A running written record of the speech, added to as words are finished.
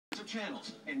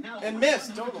channels. And now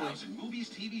missed, totally. movies,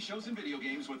 TV shows, and video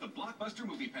games with the Blockbuster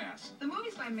Movie Pass. The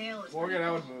movies by mail is Morgan,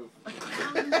 I would move. but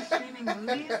thousands of streaming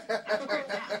movies? That's where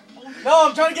it's at. No,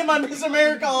 I'm trying to get my Miss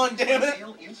America on, damn it.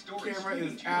 Camera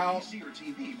is out.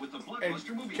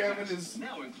 And Kevin is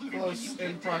close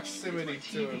in proximity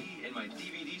to him.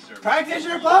 Practice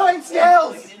your blowing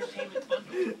skills!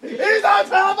 He's on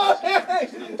top of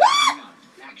him!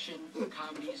 Action,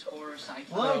 comedies, horror, sci-fi.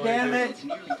 Oh, damn it. It's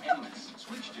nearly endless.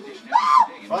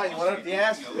 Fine, you want up the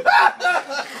ass?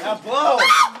 Now blow!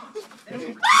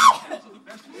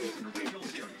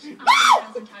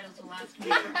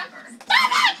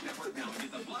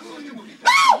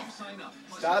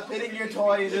 Stop hitting your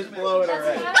toy and just blow it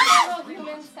already.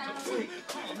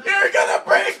 You're gonna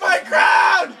break my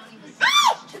crown!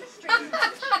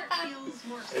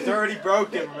 It's already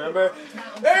broken, remember?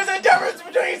 There's a difference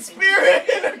between spirit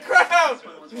and a crown!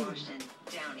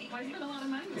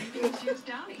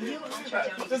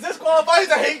 Does this qualify as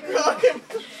a hate crime?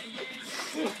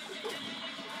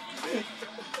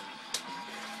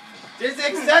 Just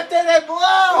accept it and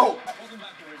blow!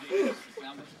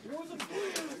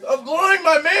 I'm blowing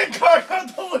my man card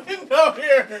out the window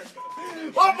here!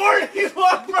 What more do you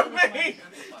want from me?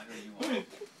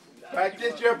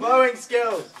 Practice your blowing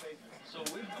skills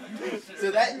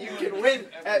so that you can win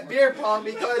at beer pong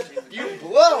because you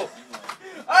blow.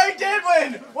 I did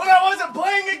win when I wasn't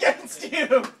playing against you.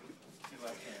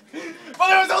 But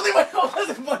it was only when I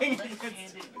wasn't playing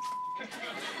against you.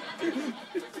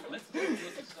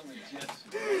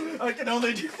 I can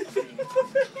only do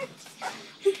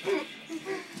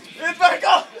it's back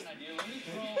up.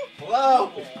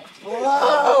 Blow.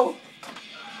 Blow.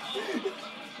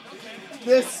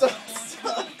 This sucks.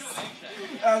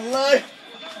 I like.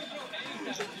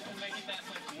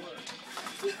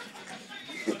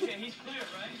 Okay, he's clear,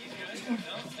 right? He's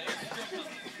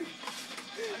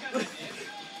good.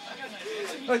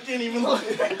 No, I can't even look.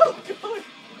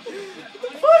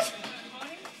 What?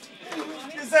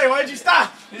 You say, why'd you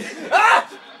stop? Ah!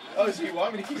 Oh, so you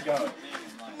want me to keep going?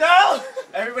 No!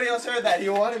 Everybody else heard that. He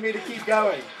wanted me to keep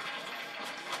going.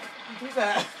 Who's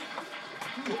that?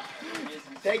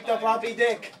 Take the floppy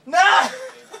dick. No!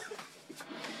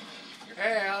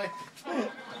 Hey, Allie.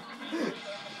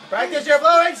 Practice your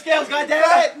blowing skills,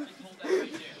 goddammit!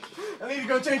 I need to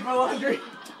go change my laundry.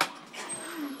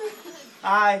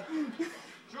 Hi.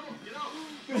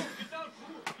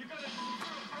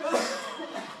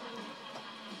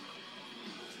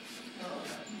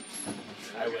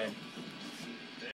 I win.